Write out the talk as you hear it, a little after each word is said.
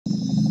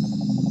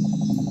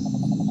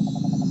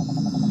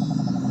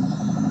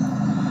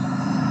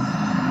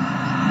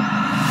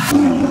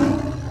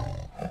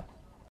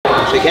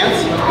Shake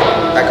hands.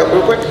 Back up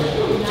real quick.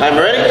 Time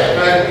ready?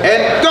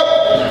 And go!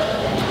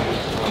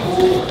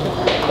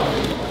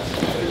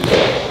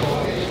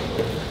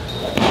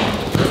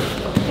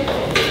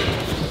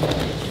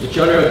 Get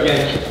you under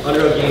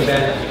again,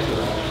 Ben.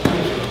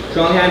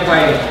 Strong hand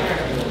fighting.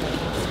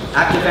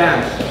 Active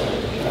hands.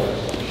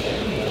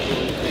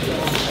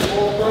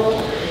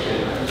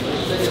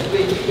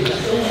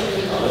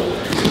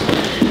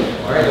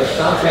 Alright, let's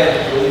stop, Ben.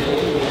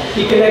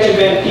 Keep connection,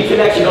 Ben. Keep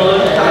connection. Don't let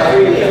them tie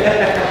freely.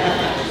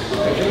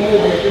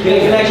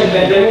 Get connection,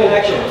 Ben. Get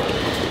connection.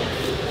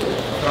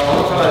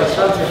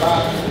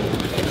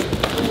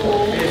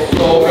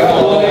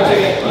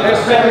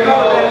 Next, Ben.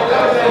 Recover, Ben.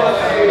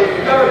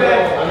 Recover,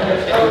 Ben.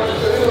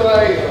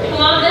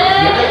 Come on, Ben.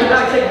 Protect the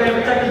back take, Ben.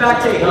 Protect the back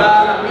take. No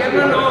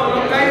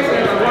caes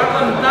en la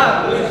guarda mitad.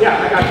 Yeah,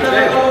 I got you.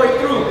 All the way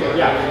through.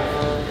 Yeah.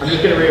 I'm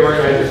just gonna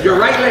reorganize this. Your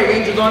right leg,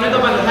 Angel, don't end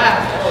up on the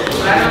half.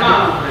 Stand him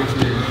up.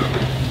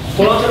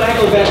 Hold on to the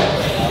ankle, Ben.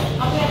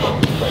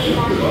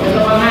 End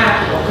up on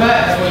half. Okay,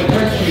 that's what it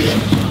hurts you.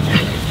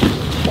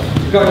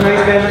 Go,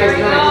 nice, Ben. Nice,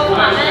 Come nice.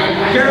 on,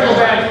 Ben. Careful,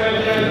 Ben.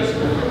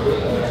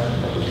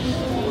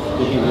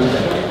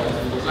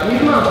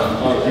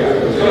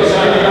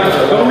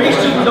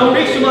 Don't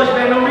reach too much,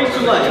 Ben. Don't reach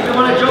too much. You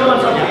want to jump on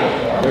something.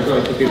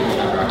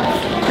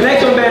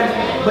 Connection, Ben.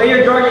 Play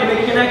your guard and make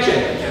a connection.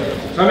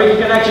 Start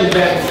making connections,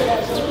 Ben.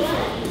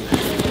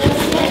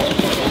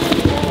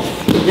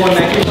 Keep going,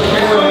 man. Keep going.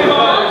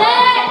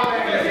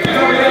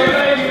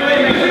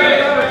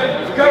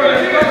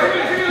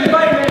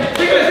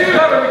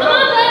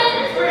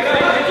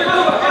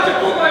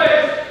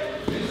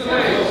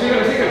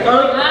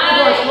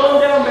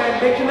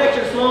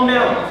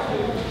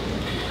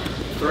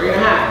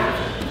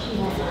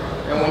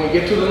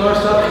 Get to the north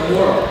side and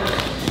more.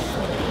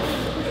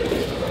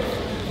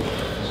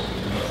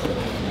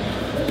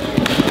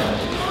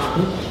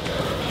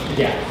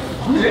 Yeah.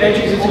 These are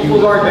entries into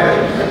full guard, man.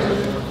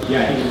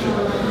 Yeah, he's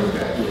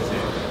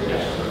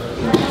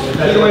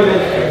Keep going, man.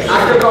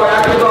 Active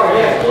guard,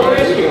 yes. Full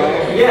entry.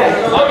 Yes.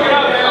 Look it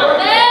up, man.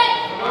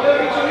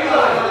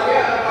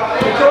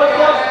 Control his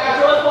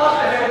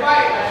posture,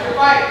 man. That's your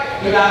fight.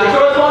 You got it.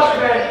 Control his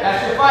posture, man.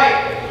 That's your fight.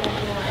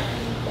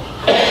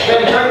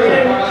 Ben, turn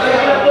it in.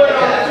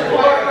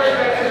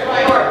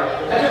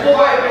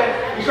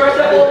 You try to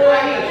step over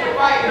that knee.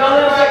 Don't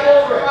let him step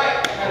over it.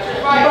 That's your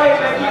Keep fight. fighting,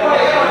 man. Keep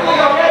fighting.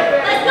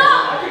 Let's go.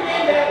 That's your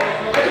game, man.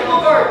 That's your full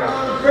guard.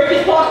 Break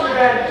his posture,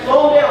 man.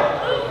 Slow him down.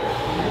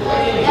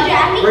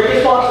 Break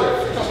his posture.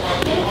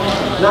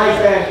 Nice,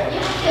 man.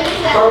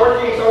 Start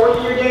working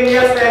your game.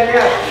 Yes, man.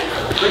 Yes.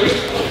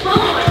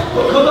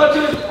 Hold on to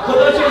his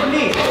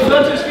knees. Hold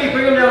on to his feet.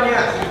 Bring him down.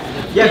 Yes.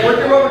 Yes.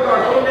 Work your rubber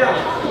guard. Hold him down.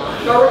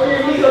 Start working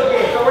your knees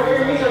again. Start working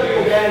your knees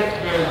again,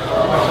 man.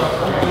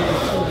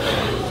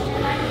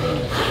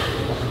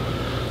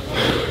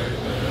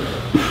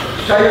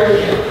 Try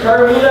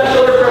to remove that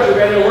shoulder pressure,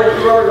 man, and work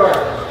the rubber guard.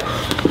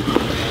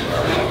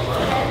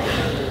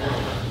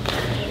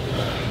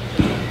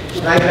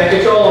 Nice, man.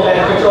 Control him,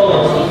 man. Control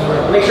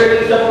him. Make sure he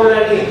doesn't step over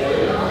that knee.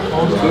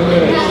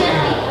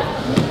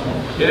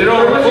 Get it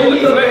over. Push your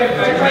knees up, man.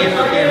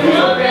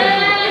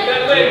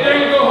 There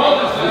you go.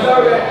 Hold this.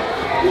 Sorry, man.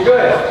 You're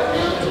good.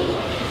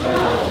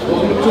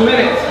 2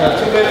 minutes.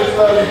 2 minutes.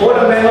 Hold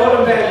him, man. Hold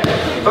him, man.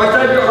 If I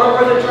type your arm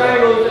for the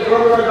triangle, the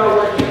rubber guard not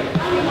working.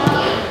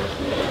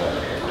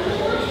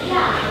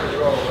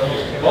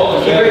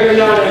 Keep breaking him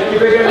down, man. Keep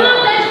breaking him down.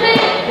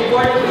 Keep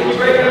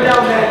breaking him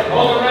down, man.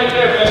 Hold him right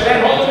there, man.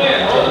 Hold him in.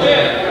 Hold him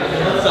in.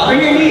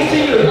 Bring your knees to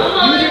you.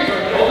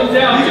 Hold him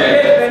down, Use your man.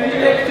 hips, man. Use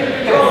your hips to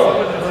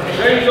control.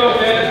 There you go,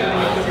 man.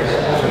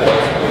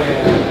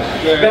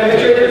 Ben, make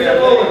sure you didn't step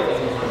over.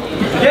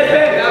 Yes,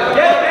 Ben.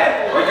 Yes, Ben.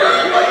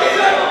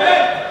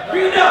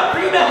 Bring him down.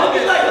 Bring him down. Hook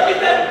his leg. Hook his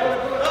leg.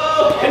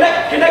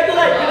 Connect the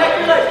leg. Connect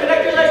your legs.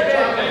 Connect your legs, Ben.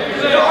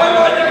 Your arm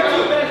on there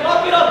too, Ben.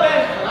 Lock it up, Ben.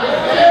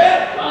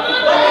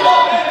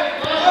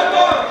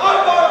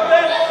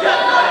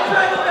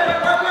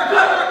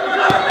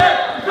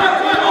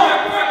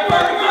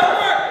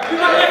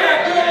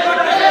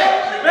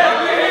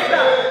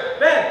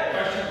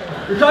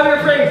 Recover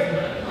your frames.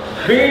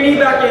 Bring your knee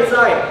back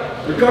inside.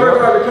 Recover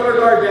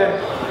guard, Ben.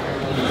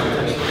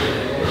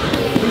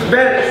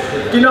 Ben,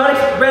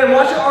 Ben,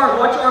 watch your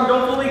arm,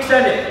 don't fully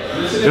extend it.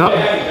 Listen to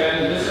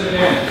Ben. Listen to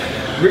him.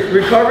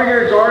 Recover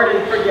your guard and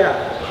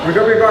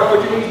recover your guard. Put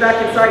your knees back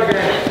inside,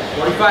 Ben.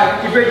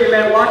 25. Keep breaking,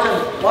 man. Watch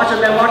him,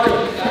 man. Watch him.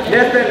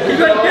 Yes, Ben. Keep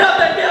going. Get up,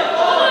 Ben. Get up.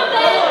 Hold on,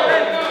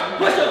 Ben.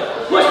 Push him.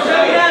 Push him.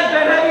 Heavy hands,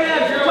 Ben. Heavy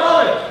hands. You're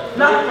taller.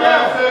 Knock him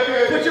down.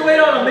 Put your weight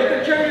on him. Make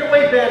him carry your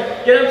weight, Ben.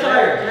 Get him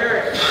tired.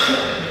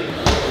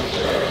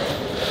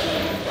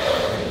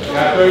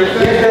 Got 30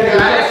 seconds.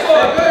 Yes,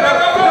 Ben.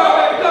 That's all good.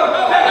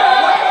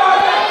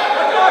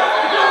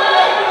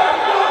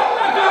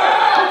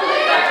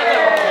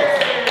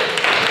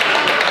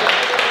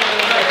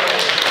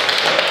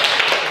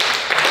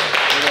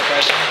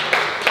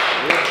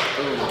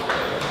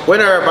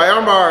 Winner by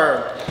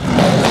armbar.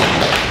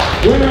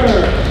 Winner,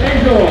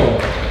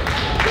 Angel.